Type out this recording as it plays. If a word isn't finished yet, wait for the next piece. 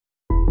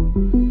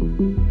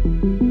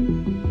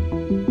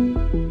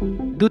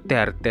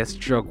Duterte's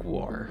drug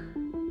war.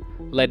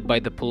 Led by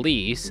the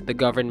police, the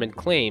government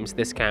claims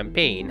this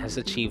campaign has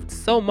achieved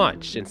so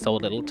much in so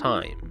little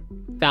time.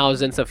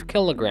 Thousands of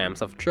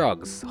kilograms of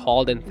drugs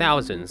hauled in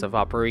thousands of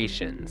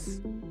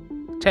operations.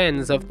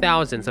 Tens of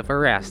thousands of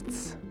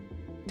arrests.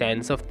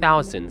 Tens of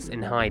thousands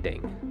in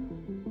hiding.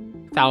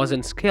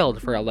 Thousands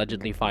killed for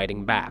allegedly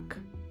fighting back.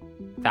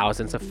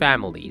 Thousands of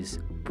families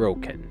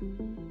broken.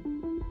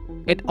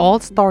 It all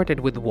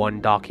started with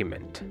one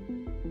document,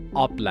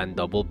 Oplan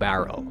Double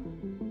Barrel.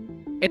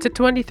 It's a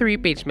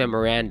 23-page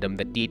memorandum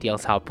that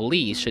details how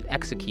police should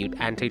execute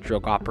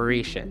anti-drug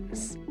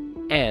operations,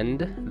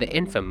 and the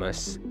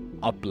infamous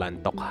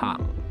Oplan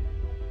Tokhang.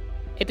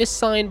 It is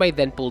signed by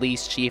then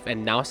Police Chief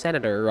and now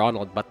Senator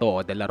Ronald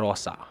Bato de la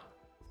Rosa.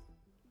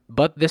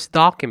 But this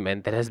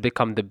document that has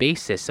become the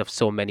basis of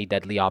so many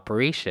deadly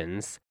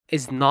operations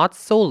is not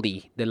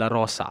solely de la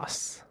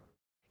Rosa's.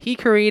 He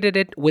created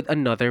it with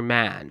another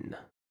man,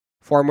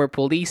 former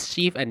Police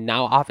Chief and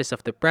now Office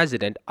of the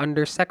President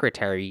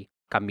Undersecretary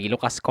Camilo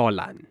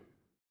Cascolan.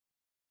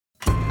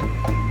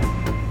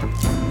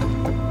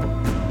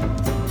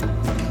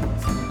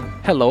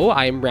 Hello,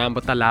 I'm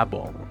Rambo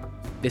Talabong.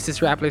 This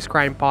is Rappler's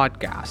Crime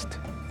Podcast,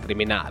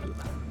 Criminal.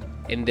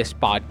 In this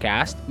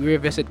podcast, we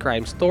revisit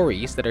crime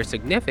stories that are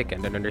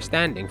significant in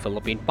understanding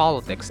Philippine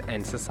politics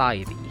and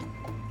society.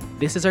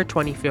 This is our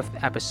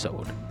 25th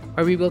episode,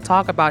 where we will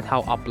talk about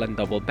how Oplan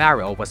Double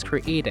Barrel was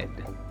created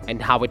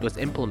and how it was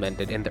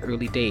implemented in the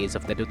early days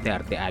of the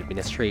Duterte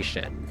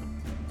administration.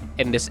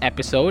 In this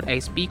episode, I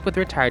speak with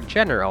retired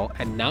General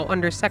and now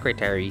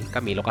Undersecretary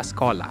Camilo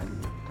Cascolan.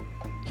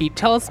 He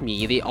tells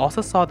me they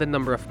also saw the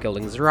number of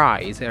killings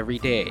rise every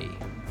day,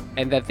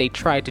 and that they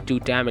tried to do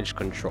damage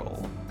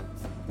control.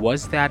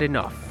 Was that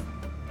enough?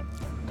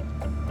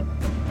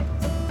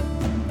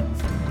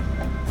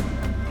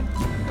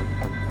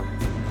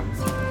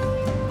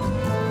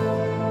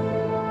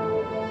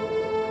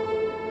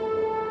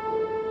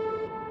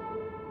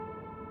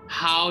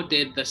 How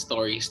did the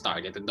story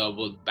start at the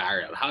Double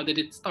Barrel? How did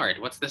it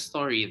start? What's the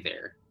story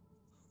there?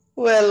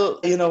 Well,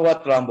 you know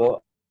what,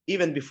 Rambo?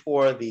 Even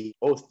before the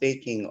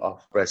oath-taking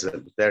of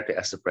President Duterte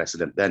as the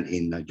president then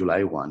in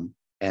July 1,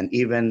 and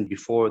even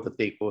before the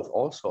take oath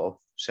also of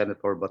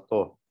Senator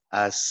Bato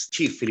as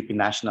Chief Philippine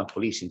National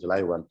Police in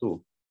July 1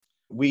 too,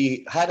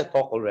 we had a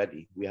talk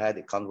already. We had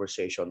a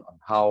conversation on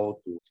how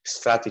to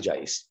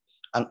strategize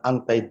an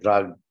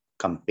anti-drug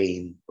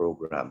campaign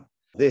program.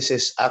 This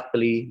is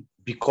actually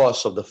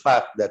because of the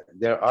fact that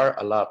there are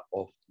a lot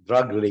of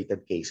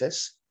drug-related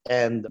cases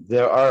and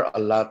there are a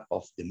lot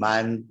of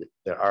demand,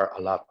 there are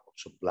a lot of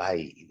supply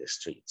in the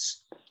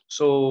streets.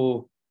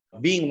 So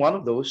being one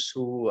of those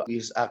who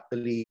is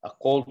actually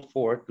called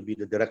for to be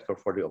the director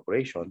for the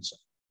operations,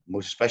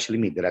 most especially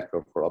me,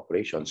 director for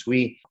operations,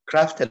 we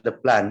crafted the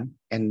plan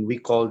and we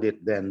called it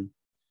then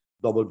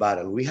Double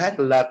Barrel. We had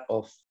a lot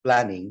of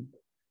planning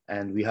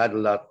and we had a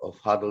lot of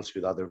huddles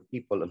with other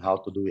people on how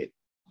to do it.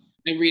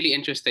 I'm really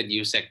interested,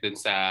 Yusek, dun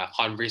sa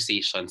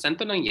conversation. Saan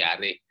to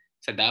nangyari?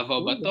 Sa Davao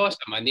ba to?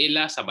 Sa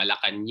Manila? Sa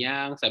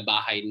Malacanang? Sa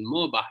bahay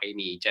mo? Bahay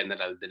ni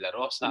General De La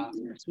Rosa?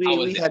 Yes,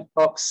 we had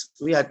talks.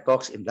 We had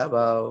talks in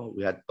Davao.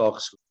 We had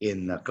talks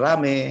in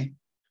Crame.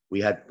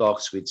 We had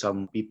talks with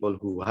some people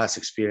who has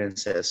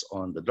experiences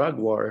on the drug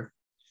war.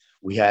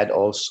 We had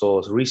also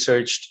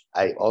researched.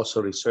 I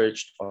also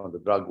researched on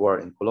the drug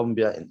war in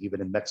Colombia and even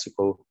in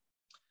Mexico,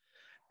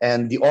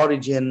 and the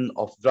origin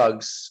of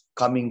drugs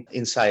coming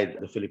inside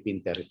the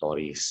Philippine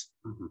territories.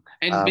 Mm-hmm.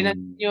 And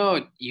binanggit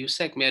nyo,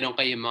 Yusek, meron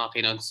kayong mga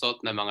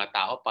kinonsult na mga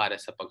tao para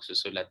sa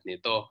pagsusulat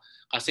nito.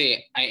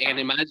 Kasi I can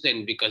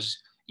imagine because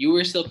you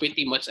were still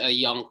pretty much a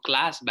young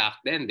class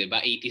back then, di ba?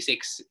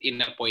 86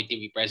 in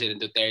appointing President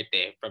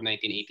Duterte from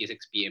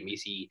 1986 PME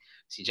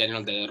si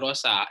General De La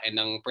Rosa, and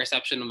ang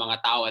perception ng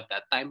mga tao at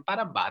that time,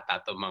 parang bata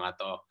to mga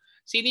to.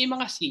 Sino yung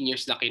mga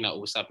seniors na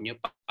kinausap nyo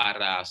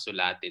para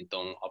sulatin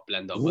tong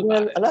Oplan Double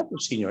Barrel? Well, a lot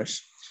of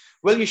seniors.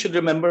 Well, you should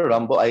remember,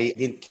 Rambo, I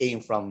didn't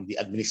came from the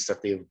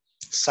administrative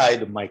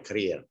side of my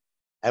career.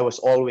 I was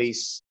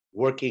always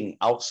working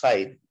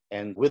outside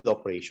and with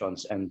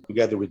operations and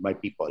together with my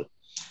people.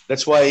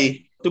 That's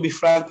why, to be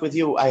frank with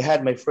you, I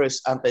had my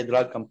first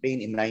anti-drug campaign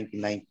in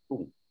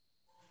 1992.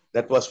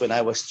 That was when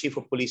I was chief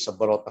of police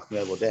of Barotac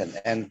Nuevo then.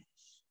 And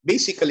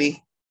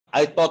basically,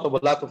 I thought of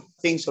a lot of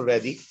things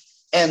already.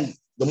 And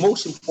the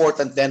most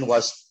important then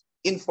was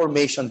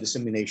information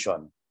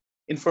dissemination.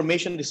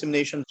 Information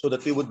dissemination so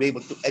that we would be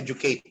able to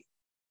educate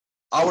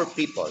our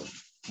people,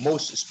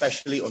 most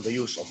especially on the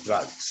use of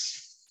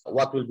drugs.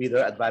 What will be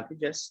their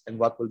advantages and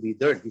what will be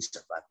their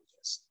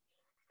disadvantages.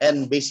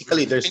 And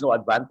basically, there's no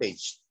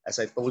advantage. As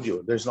I told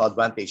you, there's no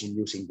advantage in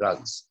using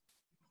drugs.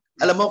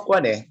 Alam mo,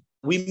 Kwan,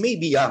 we may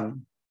be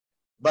young,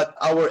 but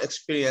our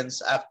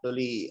experience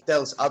actually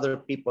tells other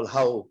people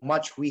how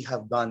much we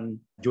have done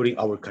during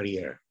our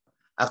career.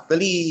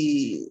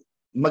 Actually,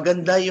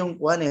 maganda yung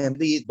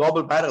the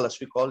double barrel, as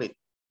we call it,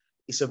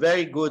 is a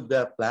very good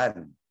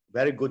plan,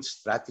 very good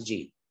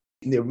strategy.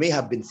 There may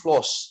have been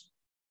flaws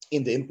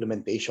in the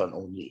implementation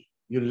only.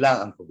 Yun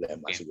lang ang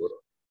problema siguro.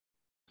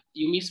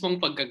 Yung mismong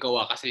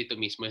paggagawa kasi ito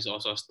mismo is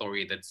also a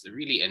story that's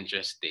really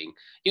interesting.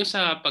 Yung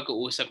sa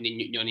pag-uusap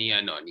ninyo ni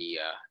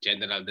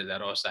General De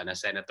La Rosa na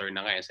senator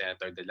na ngayon,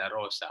 Senator De La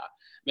Rosa,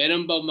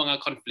 meron ba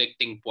mga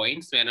conflicting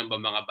points? Meron ba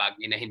mga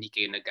bagay na hindi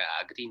kayo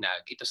nag-agree na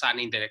ito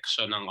sana yung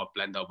direksyon ng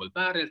Oplan Double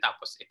Barrel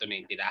tapos ito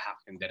na yung tinahak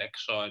yung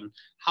direction?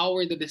 How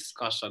were the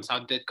discussions?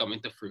 How did it come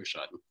into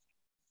fruition?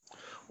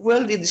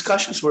 Well, the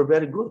discussions were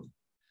very good.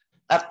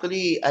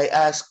 Actually, I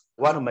asked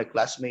one of my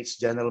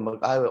classmates, General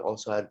Mag-Awe,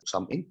 also had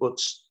some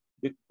inputs.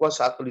 It was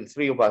actually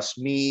three of us,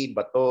 me,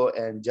 Bato,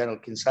 and General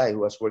Kinsay,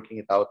 who was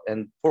working it out.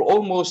 And for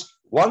almost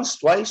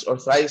once, twice, or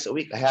thrice a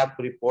week, I have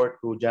to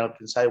report to General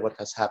Kinsay what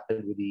has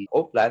happened with the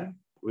O-Plan,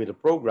 with the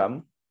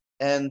program.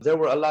 And there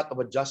were a lot of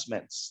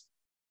adjustments.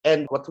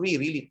 And what we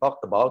really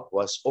talked about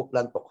was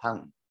O-Plan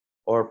Tokhang,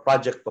 or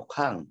Project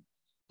Tokhang.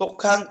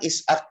 Tokhang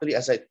is actually,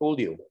 as I told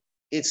you,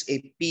 it's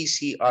a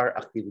PCR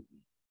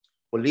activity,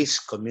 police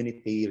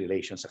community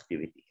relations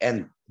activity.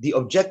 And the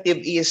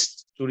objective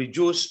is to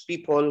reduce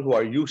people who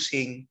are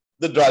using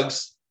the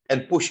drugs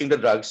and pushing the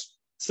drugs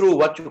through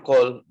what you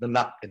call the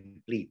knock and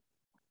plead.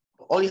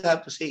 All you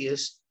have to say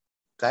is,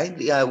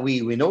 kindly,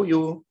 we know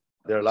you.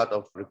 There are a lot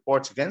of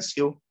reports against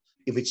you.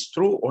 If it's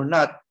true or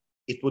not,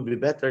 it would be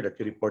better that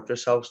you report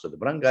yourselves to the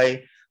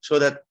barangay so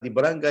that the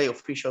barangay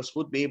officials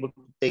would be able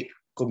to take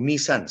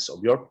cognizance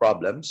of your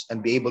problems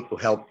and be able to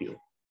help you.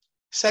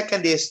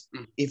 Second is,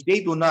 if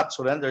they do not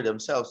surrender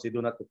themselves, they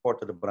do not report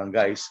to the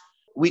barangays,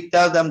 we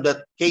tell them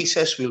that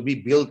cases will be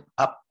built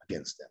up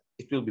against them.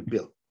 It will be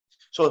built.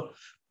 So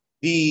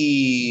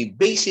the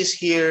basis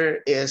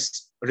here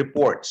is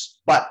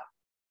reports, but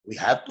we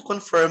have to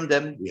confirm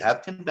them, we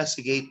have to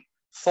investigate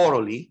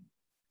thoroughly,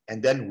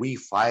 and then we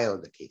file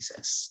the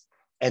cases.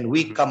 And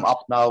we come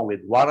up now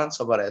with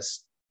warrants of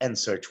arrest and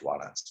search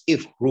warrants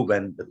if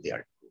proven that they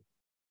are true.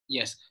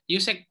 Yes.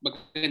 Yusek,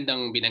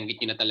 magandang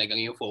binanggit nyo na talagang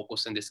yung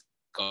focus ng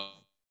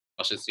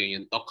discussions nyo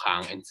yung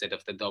Tokhang instead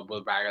of the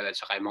double barrel at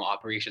saka yung mga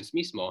operations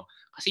mismo.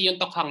 Kasi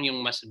yung Tokhang yung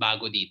mas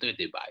bago dito,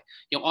 di ba?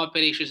 Yung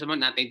operations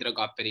naman, anti-drug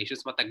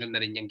operations, matagal na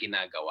rin yung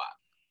ginagawa.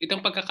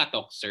 Itong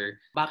pagkakatok, sir,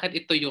 bakit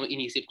ito yung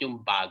inisip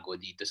yung bago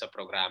dito sa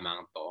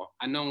programang to?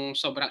 Anong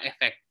sobrang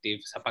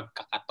effective sa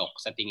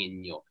pagkakatok sa tingin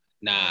nyo?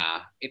 Na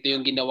ito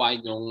yung ginawa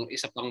yung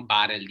isa pang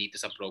barrel dito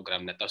sa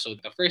program na to. So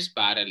the first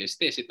barrel is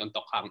this, itong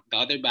Tokhang. The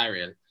other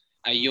barrel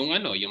ay yung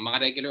yung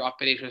mga regular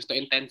operations to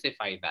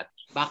intensify that.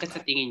 Bakit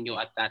sa tingin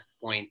nyo at that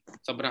point,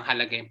 sobrang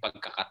halaga yung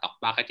pagkakatok?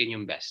 Bakit yun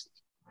yung best?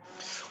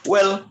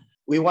 Well,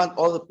 we want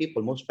all the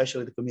people, most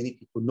especially the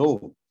community, to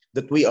know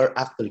that we are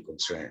actually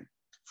concerned.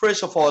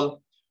 First of all,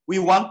 we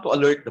want to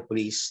alert the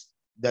police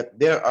that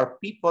there are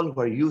people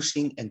who are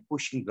using and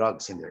pushing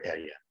drugs in their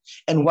area.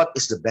 And what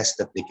is the best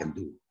that they can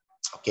do?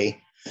 Okay?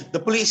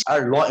 The police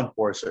are law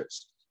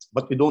enforcers,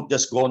 but we don't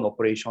just go on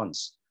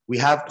operations. We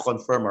have to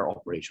confirm our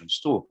operations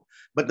too.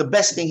 But the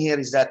best thing here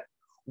is that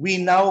we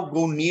now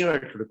go nearer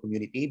to the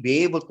community,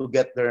 be able to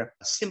get their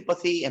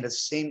sympathy and at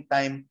the same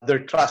time their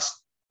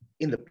trust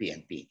in the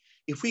PNP.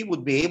 If we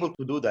would be able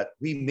to do that,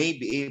 we may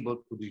be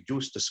able to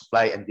reduce the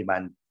supply and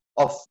demand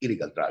of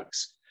illegal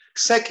drugs.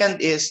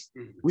 Second is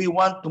we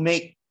want to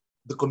make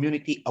the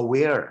community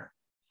aware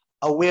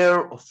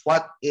of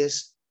what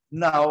is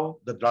now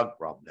the drug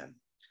problem.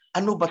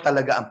 Ano ba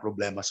talaga ang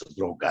problema sa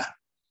droga?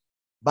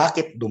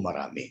 Bakit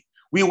dumarami?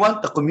 We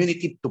want the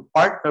community to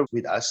partner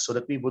with us so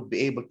that we would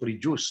be able to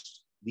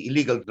reduce the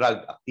illegal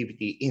drug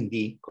activity in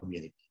the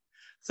community.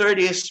 Third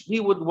is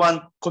we would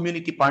want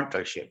community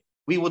partnership.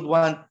 We would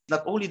want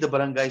not only the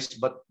barangays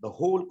but the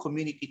whole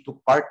community to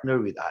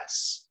partner with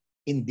us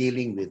in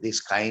dealing with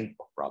this kind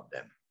of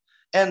problem.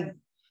 And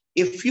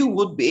if you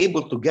would be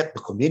able to get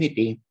the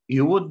community,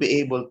 you would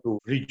be able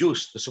to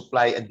reduce the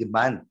supply and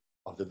demand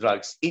of the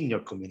drugs in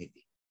your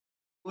community.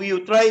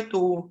 You try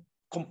to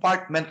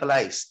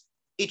compartmentalize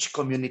each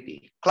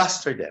community,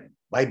 cluster them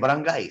by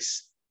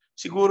barangays.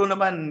 Siguro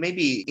naman,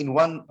 maybe in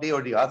one day or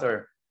the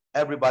other,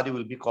 everybody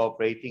will be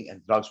cooperating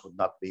and drugs would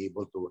not be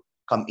able to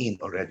come in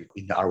already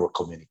in our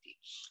community.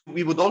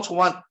 We would also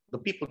want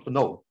the people to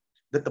know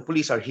that the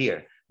police are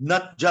here,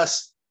 not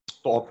just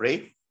to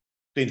operate,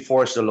 to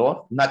enforce the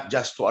law, not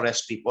just to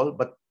arrest people,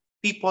 but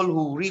people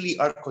who really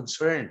are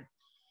concerned.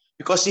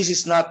 Because this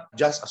is not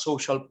just a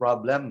social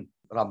problem,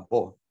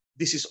 Rambo.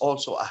 This is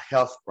also a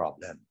health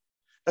problem.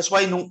 That's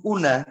why nung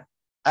una,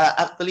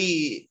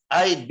 actually,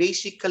 I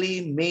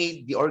basically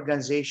made the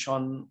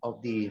organization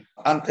of the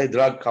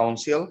Anti-Drug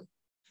Council.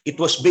 It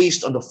was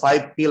based on the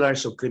 5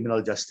 pillars of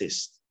criminal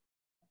justice.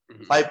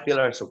 5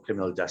 pillars of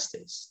criminal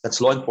justice. That's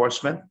law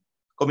enforcement,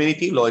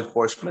 community, law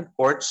enforcement,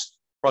 courts,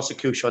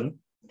 prosecution,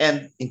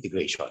 and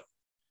integration.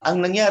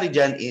 Ang nangyari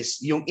dyan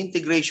is yung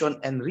integration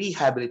and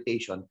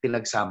rehabilitation,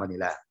 pinagsama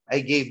nila.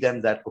 I gave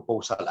them that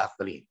proposal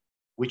actually,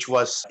 which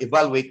was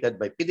evaluated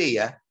by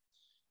PIDEA,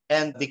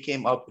 and they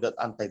came out with that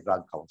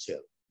Anti-Drug Council.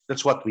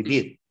 That's what we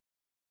did.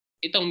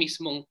 Itong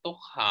mismong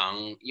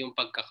Tokhang, yung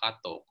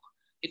pagkakatok,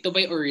 ito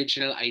ba yung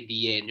original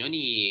idea nyo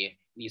ni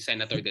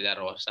Senator De La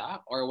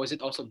Rosa? Or was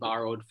it also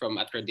borrowed from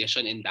a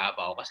tradition in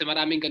Davao? Kasi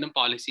maraming ganun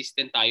policies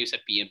din tayo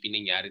sa PNP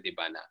nangyari, di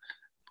ba na?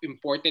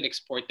 imported,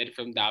 exported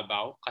from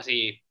Davao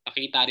kasi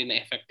nakita rin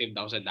na effective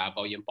daw sa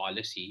Davao yung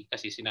policy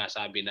kasi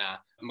sinasabi na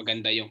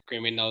maganda yung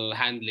criminal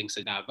handling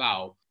sa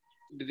Davao.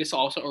 Did this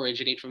also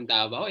originate from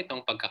Davao,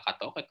 itong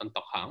pagkakatok, itong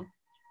tokhang?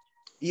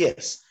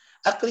 Yes.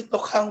 Actually,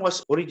 tokhang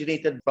was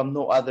originated from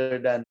no other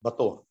than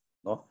Bato.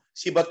 No?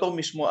 Si Bato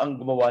mismo ang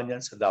gumawa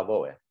niyan sa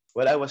Davao.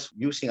 While I was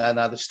using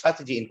another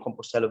strategy in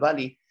Compostela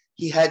Valley,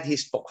 he had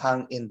his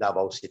tokhang in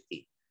Davao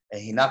City.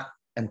 And he knocked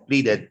and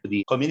pleaded to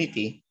the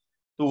community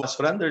to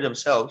surrender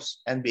themselves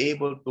and be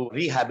able to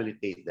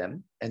rehabilitate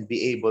them and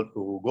be able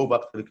to go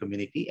back to the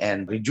community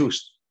and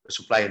reduce the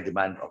supply and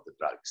demand of the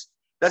drugs.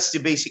 That's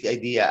the basic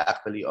idea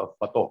actually of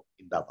Bato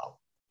in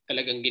Davao.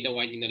 Talagang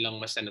ginawa niyo na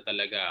lang mas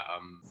talaga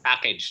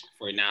packaged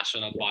for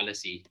national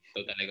policy.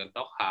 Ito talagang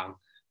tokhang,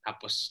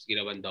 tapos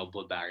ginawang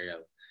double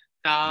barrel.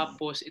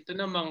 Tapos ito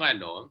namang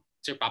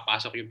sir,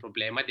 papasok yung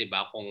problema, di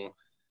ba? Kung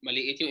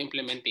maliit yung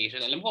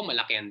implementation, alam ko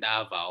malaki ang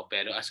Davao,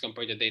 pero as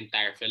compared to the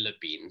entire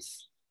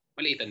Philippines,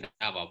 maliit ang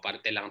Davao,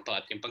 parte lang to.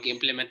 At yung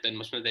pag-implement dun,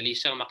 mas madali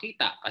siyang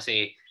makita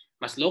kasi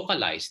mas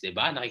localized, di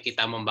ba?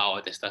 Nakikita mo ang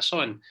bawat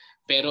estasyon.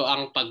 Pero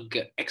ang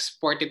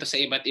pag-export ito sa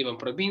iba't ibang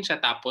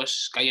probinsya,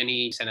 tapos kayo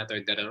ni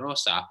Senator De La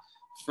Rosa,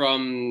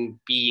 from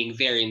being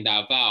there in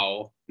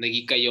Davao,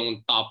 naging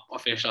kayong top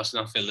officials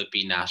ng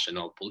Philippine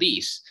National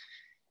Police.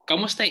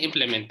 Kamusta yung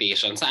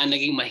implementation? Saan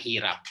naging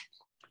mahirap?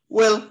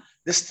 Well,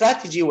 the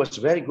strategy was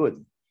very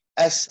good.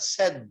 As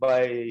said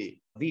by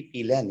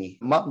VP Lenny,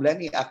 Ma'am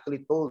Lenny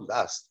actually told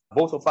us,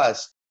 both of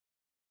us,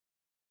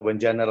 when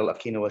General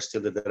Aquino was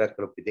still the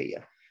director of PIDEA,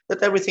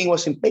 that everything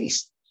was in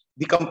place.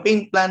 The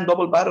campaign plan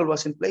double barrel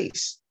was in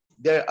place.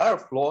 There are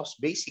flaws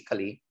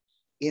basically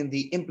in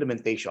the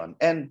implementation.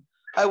 And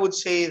I would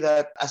say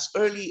that as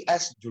early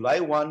as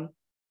July 1,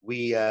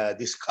 we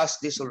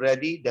discussed this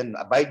already. Then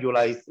by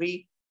July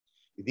 3,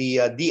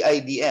 the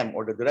DIDM,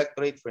 or the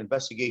Directorate for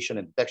Investigation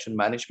and Detection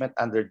Management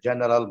under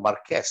General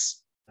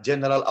Marquez,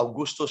 General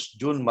Augustus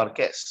June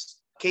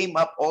Marquez, came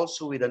up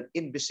also with an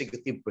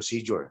investigative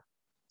procedure.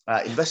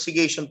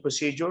 Investigation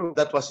procedure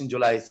that was in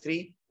July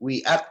 3.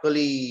 We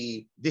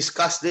actually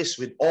discussed this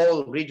with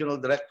all regional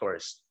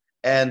directors,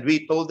 and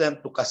we told them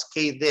to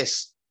cascade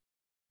this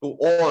to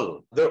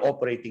all their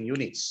operating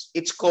units.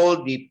 It's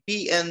called the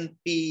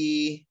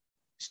PNP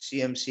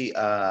CMC,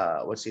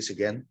 what's this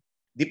again?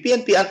 The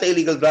PNP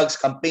Anti-Illegal Drugs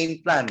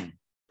Campaign Plan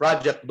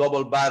Project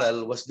Double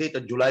Barrel was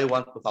dated July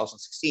 1,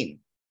 2016.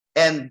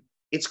 And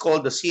it's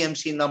called the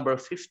CMC number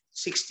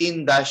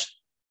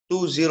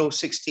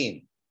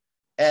 16-2016.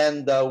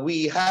 And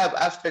we have,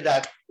 after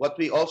that, what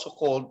we also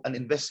called an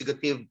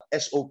investigative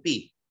SOP.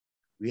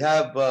 We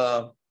have,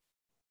 ano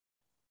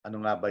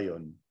nga ba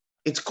yun?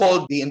 It's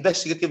called the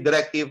Investigative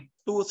Directive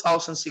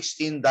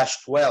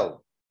 2016-12.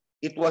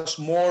 It was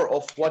more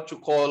of what you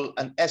call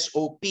an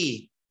SOP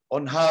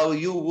on how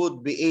you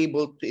would be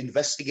able to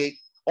investigate,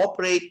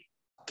 operate,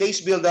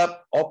 case build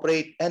up,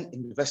 operate, and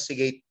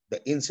investigate the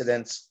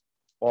incidents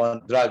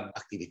on drug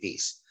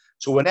activities.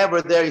 So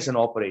whenever there is an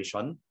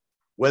operation,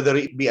 whether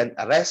it be an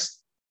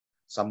arrest,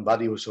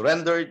 somebody who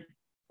surrendered,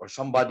 or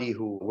somebody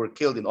who were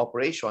killed in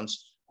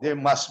operations, there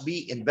must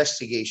be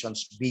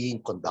investigations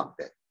being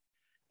conducted.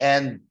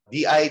 And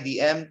the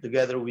IDM,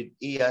 together with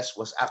IAS,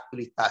 was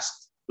actually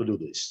tasked to do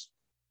this.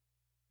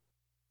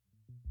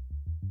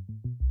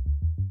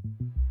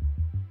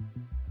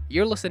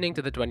 You're listening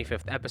to the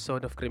 25th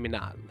episode of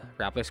Criminal,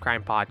 Rappler's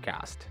Crime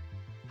Podcast.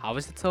 How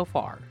is it so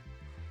far?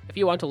 If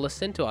you want to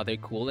listen to other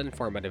cool and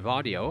informative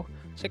audio,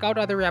 check out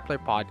other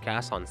Rappler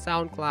podcasts on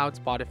SoundCloud,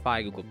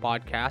 Spotify, Google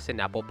Podcasts, and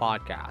Apple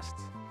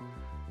Podcasts.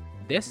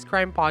 This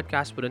crime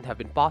podcast wouldn't have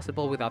been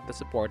possible without the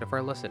support of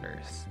our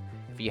listeners.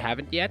 If you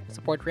haven't yet,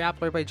 support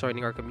Rappler by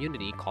joining our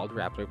community called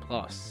Rappler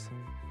Plus.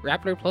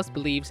 Rappler Plus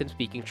believes in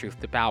speaking truth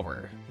to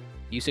power,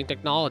 using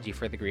technology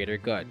for the greater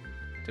good,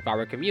 to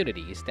power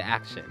communities to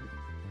action.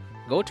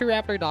 Go to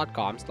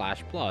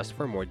rappler.com/plus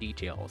for more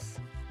details.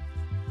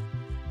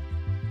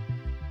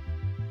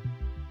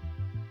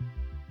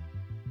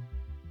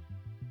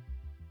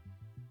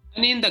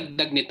 Ano yung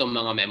dagdag nitong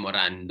mga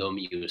memorandum,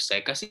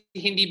 Yusek? Kasi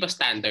hindi ba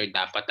standard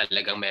dapat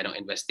talagang merong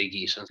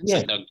investigations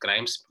sa drug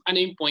crimes? Ano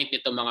yung point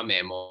nitong mga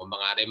memo?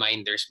 Mga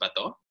reminders ba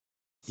to?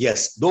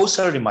 Yes, those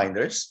are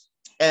reminders.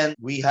 And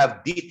we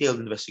have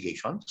detailed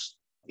investigations.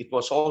 It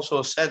was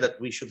also said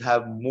that we should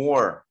have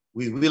more.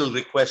 We will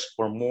request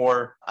for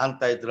more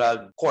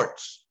anti-drug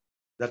courts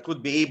that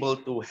would be able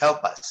to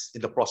help us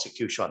in the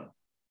prosecution.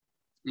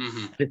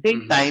 At the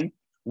same time,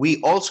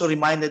 we also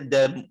reminded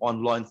them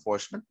on law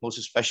enforcement,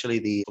 most especially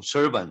the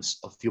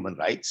observance of human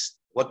rights,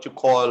 what you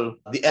call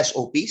the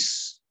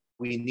SOPs.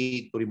 We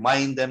need to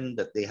remind them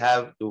that they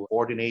have to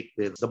coordinate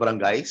with the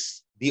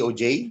barangays,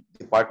 DOJ,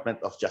 Department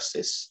of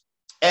Justice,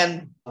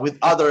 and with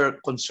other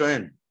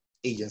concerned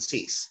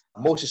agencies,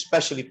 most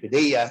especially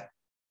PIDEA.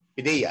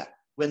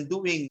 When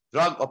doing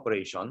drug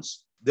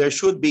operations, there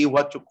should be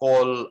what you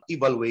call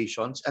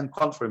evaluations and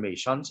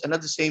confirmations, and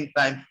at the same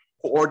time,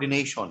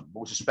 coordination,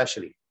 most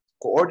especially.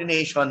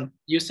 Coordination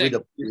with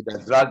the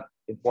drug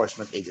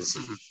enforcement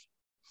agency.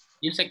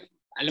 Yusek,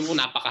 Alam ko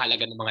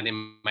napakahalaga ng mga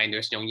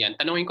reminders niyong yan.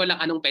 Tanungin ko lang,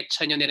 anong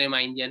petsa niyo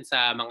ni-remind yan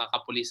sa mga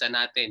kapulisan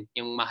natin,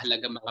 yung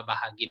mahalaga mga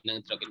bahagi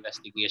ng drug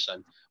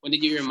investigation? When did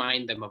you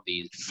remind them of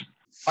these?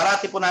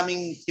 Parati po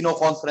namin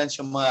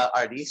kino-conference yung mga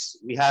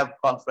RDs. We have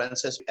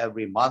conferences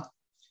every month.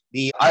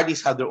 The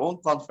RDs have their own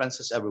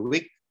conferences every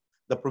week.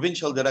 The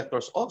provincial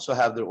directors also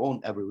have their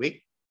own every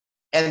week.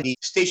 And the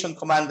station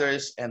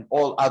commanders and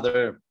all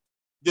other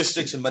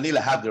districts in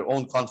Manila have their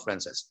own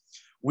conferences.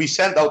 We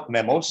send out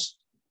memos.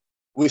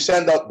 We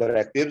send out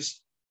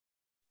directives.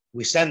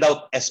 We send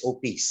out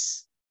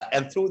SOPs.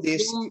 And through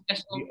this, Yung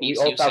SOPs, we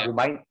also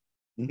remind...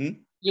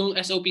 Yung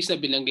SOPs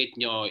na binanggit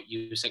nyo,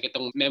 Yusek,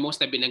 itong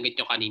memos na binanggit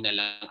nyo kanina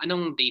lang,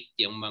 anong date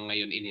yung mga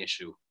yun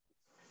in-issue?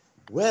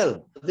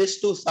 Well, this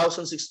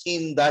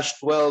 2016-12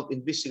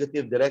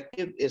 investigative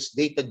directive is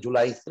dated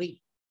July 3.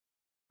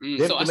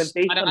 The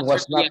implementation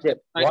was not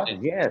yet one.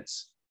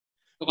 Yes.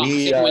 So,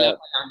 wala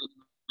pa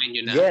lang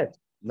yun na. Yes.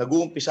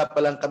 Nag-uumpisa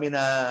pa lang kami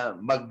na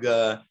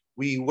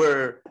we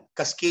were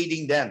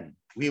cascading then.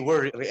 We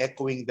were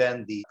re-echoing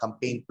then the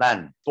campaign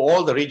plan to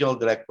all the regional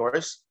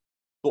directors,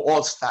 to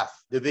all staff,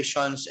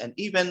 divisions, and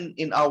even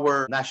in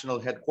our national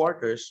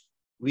headquarters,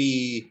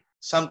 we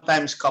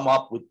sometimes come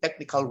up with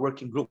technical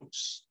working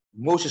groups,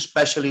 most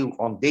especially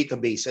on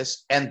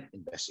databases and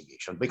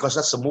investigation, because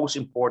that's the most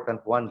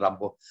important one,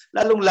 Rambo.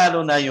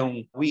 Lalong-lalo na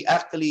yung we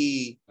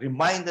actually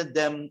reminded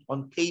them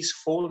on case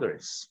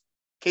folders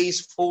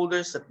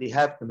that they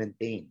have to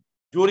maintain.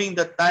 During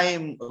the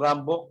time,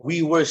 Rambo,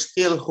 we were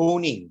still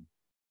honing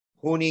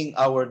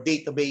our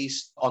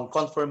database on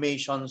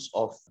confirmations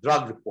of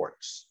drug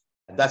reports.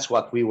 And that's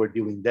what we were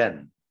doing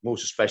then,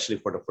 most especially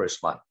for the first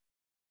month.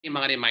 Yung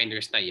mga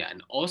reminders na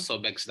yan also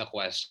begs the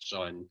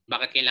question,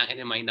 bakit kailangan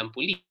i-remind ng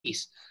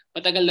police?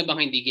 Matagal na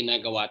bang hindi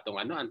ginagawa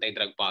itong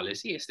anti-drug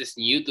policy? Is this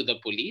new to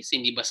the police?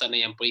 Hindi ba sana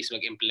yung police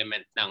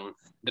mag-implement ng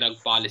drug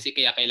policy?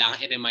 Kaya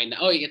kailangan i-remind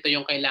na, ito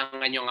yung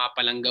kailangan nyo nga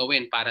palang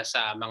gawin para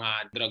sa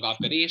mga drug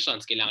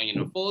operations. Kailangan nyo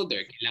ng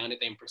folder, kailangan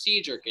nito yung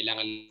procedure,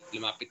 kailangan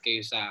lumapit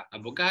kayo sa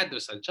abogado,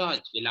 sa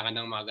judge,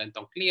 kailangan ng mga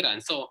gantong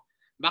clearance. So,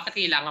 bakit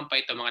kailangan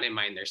pa ito mga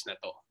reminders na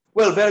to?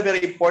 Well, very,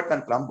 very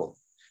important, Rambo.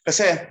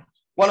 Kasi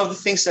one of the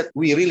things that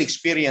we really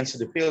experience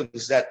in the field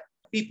is that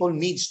people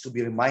needs to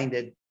be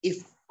reminded,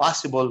 if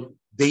possible,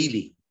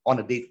 daily on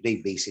a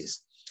day-to-day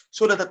basis,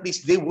 so that at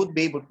least they would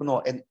be able to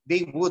know and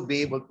they would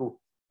be able to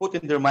put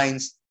in their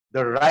minds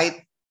the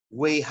right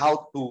way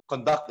how to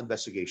conduct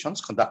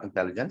investigations, conduct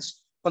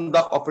intelligence,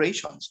 conduct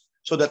operations,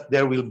 so that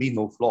there will be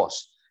no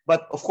flaws.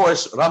 But of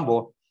course,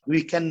 Rambo,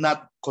 we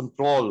cannot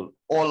control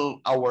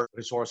all our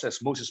resources,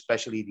 most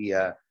especially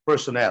the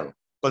personnel,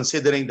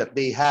 considering that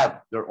they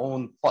have their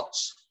own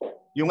thoughts.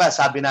 Yung nga,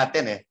 sabi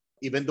natin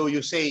even though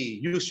you say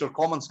use your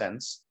common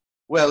sense,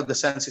 well, the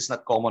sense is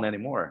not common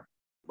anymore.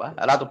 But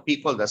a lot of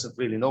people doesn't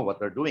really know what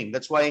they're doing.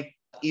 That's why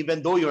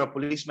even though you're a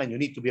policeman, you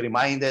need to be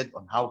reminded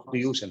on how to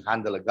use and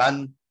handle a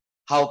gun,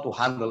 how to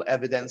handle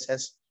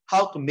evidences,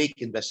 how to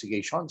make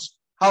investigations,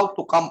 how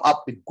to come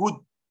up with good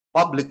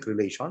public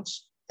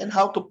relations, and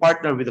how to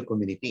partner with the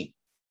community.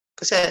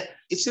 Kasi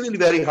it's really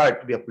very hard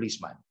to be a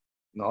policeman.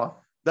 No?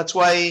 That's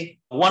why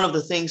one of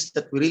the things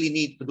that we really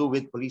need to do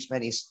with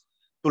policemen is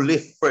to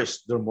lift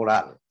first their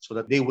morale so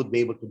that they would be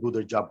able to do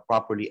their job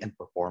properly and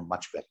perform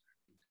much better.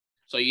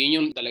 So yun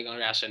yung talagang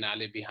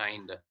rationale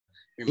behind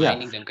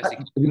reminding them. Kasi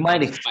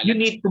reminding.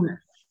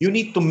 You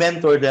need to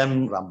mentor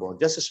them, Rambo.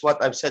 Just as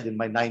what I've said in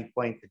my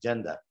 9-point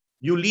agenda.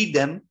 You lead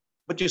them,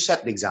 but you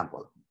set the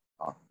example.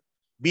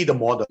 Be the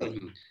model.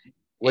 Mm-hmm.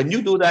 When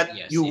you do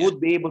that, you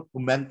would be able to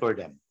mentor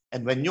them.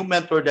 And when you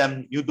mentor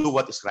them, you do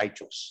what is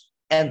righteous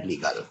and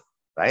legal,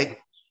 right?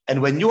 And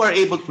when you are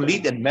able to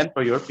lead and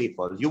mentor your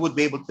people, you would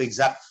be able to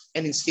exact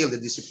and instill the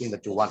discipline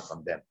that you want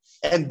from them.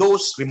 And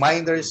those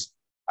reminders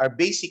are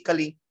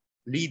basically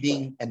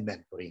leading and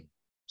mentoring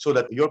so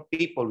that your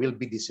people will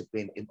be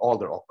disciplined in all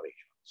their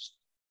operations.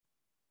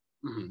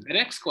 Mm-hmm. The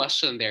next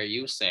question there,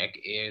 Yusek,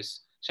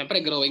 is,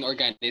 siyempre growing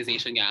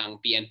organization nga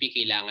ang PNP,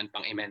 kailangan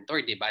pang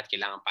i-mentor, di ba? At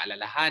kailangan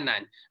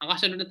paalalahanan. Ang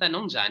kasunod na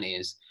tanong dyan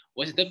is,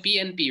 was the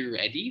PNP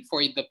ready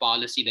for the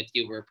policy that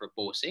you were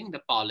proposing,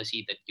 the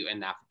policy that you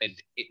enacted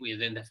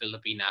within the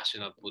Philippine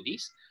National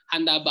Police?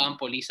 Handa ba ang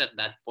police at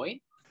that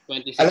point?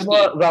 2016? Alam mo,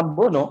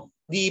 Rambo,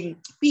 the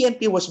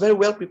PNP was very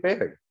well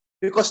prepared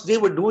because they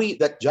were doing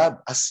that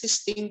job,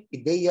 assisting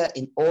PIDEA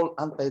in all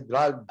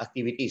anti-drug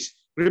activities.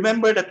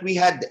 Remember that we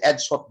had the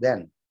EDSOT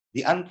then,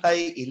 the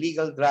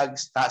Anti-Illegal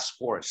Drugs Task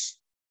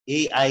Force,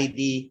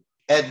 AID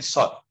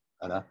EDSOT,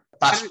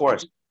 Task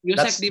Force.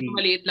 Yusek, di ba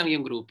maliit lang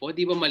yung grupo?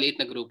 Di ba maliit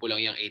na grupo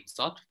lang yung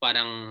 8SOT?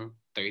 Parang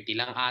 30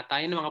 lang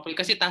ata yun mga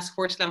kasi task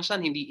force lang siya,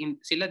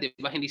 sila, di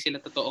ba? Hindi sila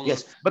totoong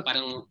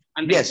parang...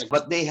 Yes,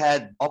 but they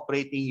had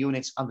operating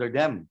units under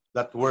them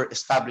that were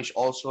established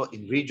also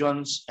in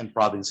regions and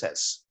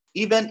provinces.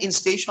 Even in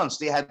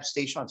stations, they had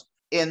stations.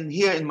 And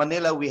here in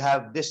Manila, we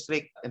have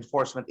district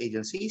enforcement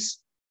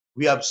agencies.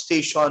 We have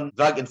station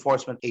drug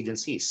enforcement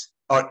agencies,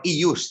 or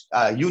EUs,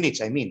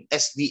 units,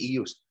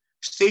 SDEUs,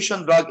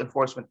 station drug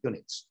enforcement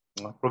units.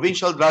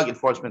 Provincial drug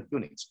enforcement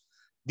units,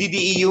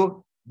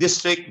 DDEU,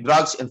 District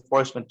Drugs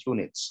Enforcement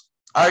Units,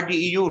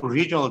 RDEU,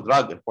 Regional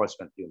Drug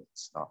Enforcement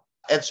Units, no?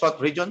 EDSOT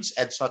Regions,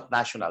 EDSOT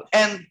National.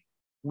 And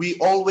we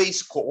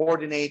always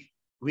coordinate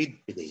with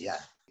PIDEA.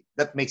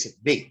 That makes it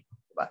big.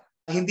 Diba?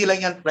 Hindi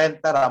lang yan 30,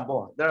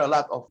 Rambo. There are a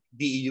lot of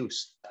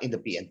DEUs in the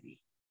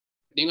PNP.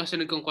 Yung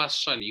kasunod kong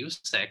question,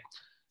 Yusek,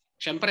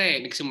 syempre,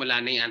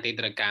 nagsimula na yung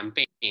anti-drug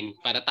campaign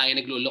para tayo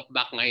naglo-look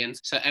back ngayon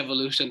sa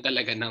evolution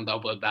talaga ng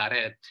double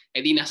barrel.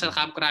 Eh di nasa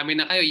Camp Crame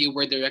na kayo, you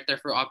were Director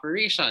for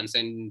Operations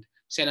and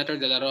Senator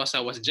De La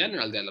Rosa was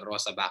General De La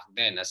Rosa back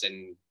then as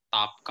in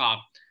top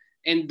cop.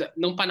 And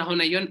nung panahon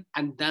na yun,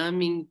 ang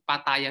daming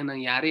patayang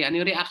nangyari.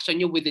 Ano yung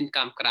reaction nyo within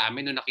Camp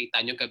Crame nung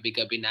nakita nyo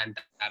gabi-gabi na ang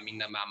daming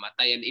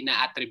namamatay and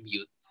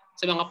ina-attribute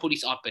sa mga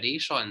police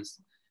operations?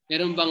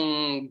 Meron bang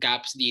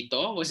gaps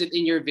dito? Was it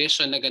in your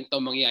vision na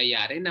ganito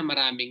mangyayari na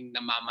maraming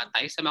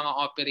namamatay sa mga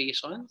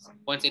operations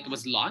once it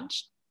was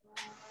launched?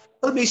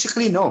 Well,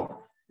 basically,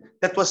 no.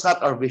 That was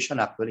not our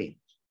vision actually.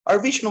 Our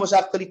vision was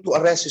actually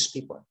to arrest these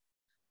people.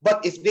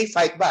 But if they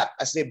fight back,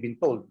 as they've been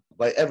told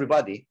by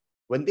everybody,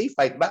 when they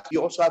fight back, you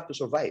also have to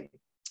survive,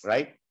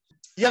 right?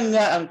 Yan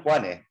nga ang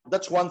kwan eh.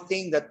 That's one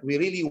thing that we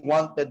really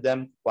wanted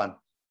them to kwan.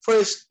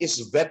 First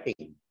is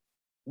vetting.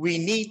 We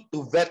need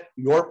to vet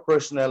your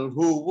personnel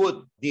who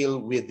would deal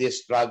with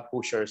these drug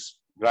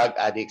pushers, drug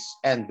addicts,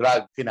 and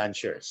drug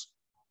financiers.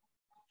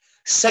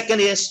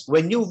 Second is,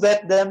 when you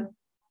vet them,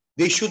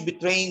 they should be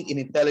trained in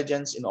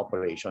intelligence in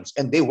operations.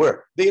 And they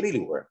were. They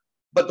really were.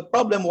 But the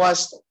problem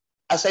was,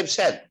 as I've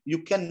said,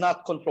 you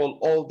cannot control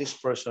all this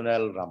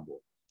personnel, Rambo.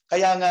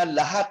 Kaya nga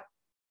lahat,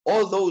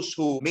 all those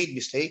who made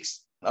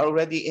mistakes are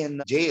already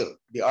in jail.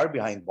 They are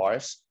behind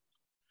bars.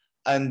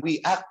 And we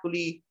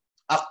actually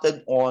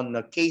acted on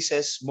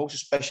cases, most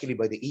especially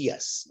by the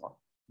IAS. No?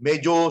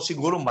 Medyo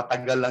siguro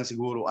matagal lang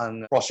siguro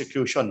ang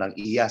prosecution ng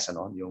IAS,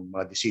 ano? Yung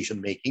mga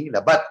decision-making nila.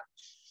 But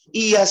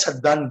IAS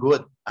had done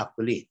good,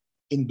 actually,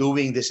 in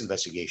doing these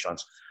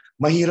investigations.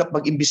 Mahirap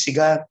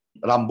mag-imbestiga,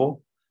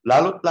 Rambo.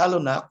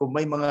 Lalo't-lalo na kung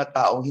may mga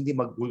taong hindi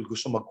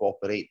gusto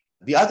mag-cooperate.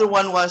 The other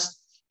one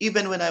was,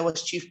 even when I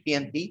was Chief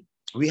PNP,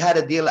 we had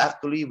a deal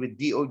actually with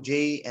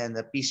DOJ and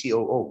the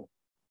PCOO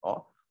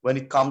when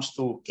it comes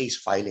to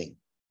case filing.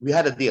 We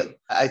had a deal.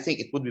 I think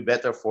it would be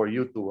better for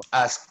you to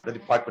ask the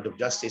Department of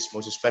Justice,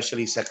 most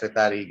especially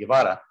Secretary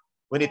Guevara,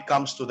 when it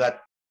comes to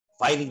that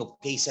filing of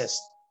cases,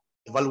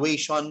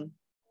 evaluation,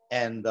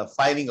 and the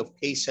filing of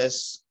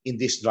cases in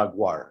this drug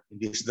war, in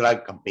this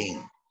drug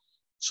campaign.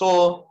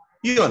 So,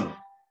 yun.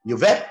 You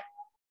vet,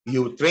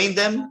 you train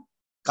them,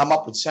 come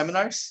up with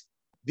seminars.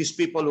 These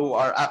people who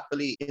are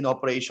actually in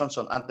operations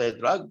on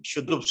anti-drug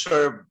should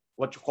observe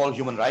what you call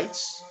human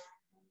rights.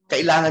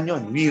 Kailangan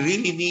yun. We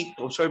really need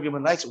to observe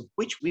human rights,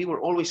 which we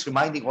were always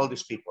reminding all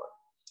these people.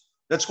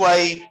 That's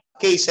why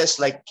cases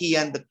like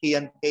Kian, the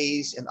Kian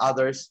case, and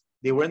others,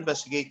 they were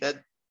investigated.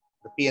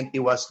 The PNP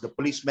was, the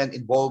policemen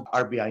involved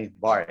are behind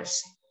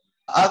bars.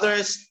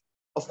 Others,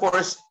 of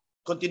course,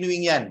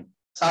 continuing yan.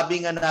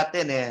 Sabi nga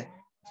natin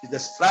the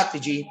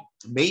strategy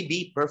may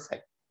be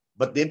perfect,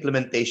 but the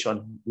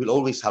implementation will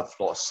always have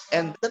flaws.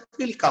 And that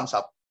really comes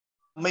up.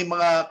 May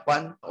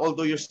mga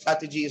although your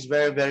strategy is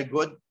very, very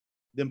good,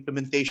 the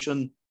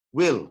implementation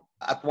will,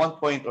 at one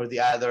point or the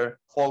other,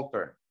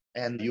 falter.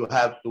 And you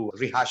have to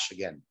rehash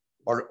again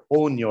or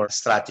own your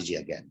strategy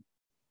again.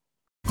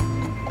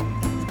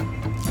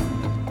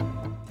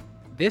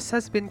 This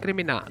has been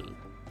Criminal.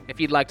 If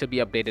you'd like to be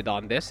updated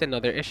on this and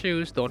other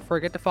issues, don't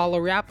forget to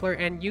follow Rappler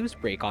and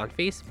Newsbreak on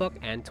Facebook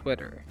and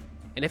Twitter.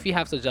 And if you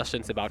have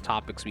suggestions about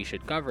topics we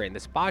should cover in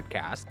this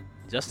podcast,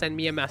 just send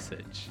me a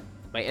message.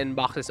 My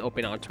inbox is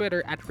open on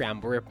Twitter at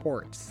Rambo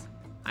Reports.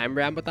 I'm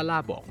Rambo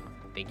Talabong.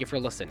 Thank you for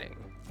listening.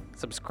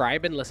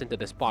 Subscribe and listen to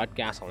this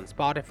podcast on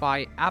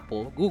Spotify,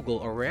 Apple, Google,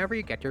 or wherever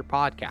you get your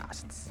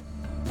podcasts.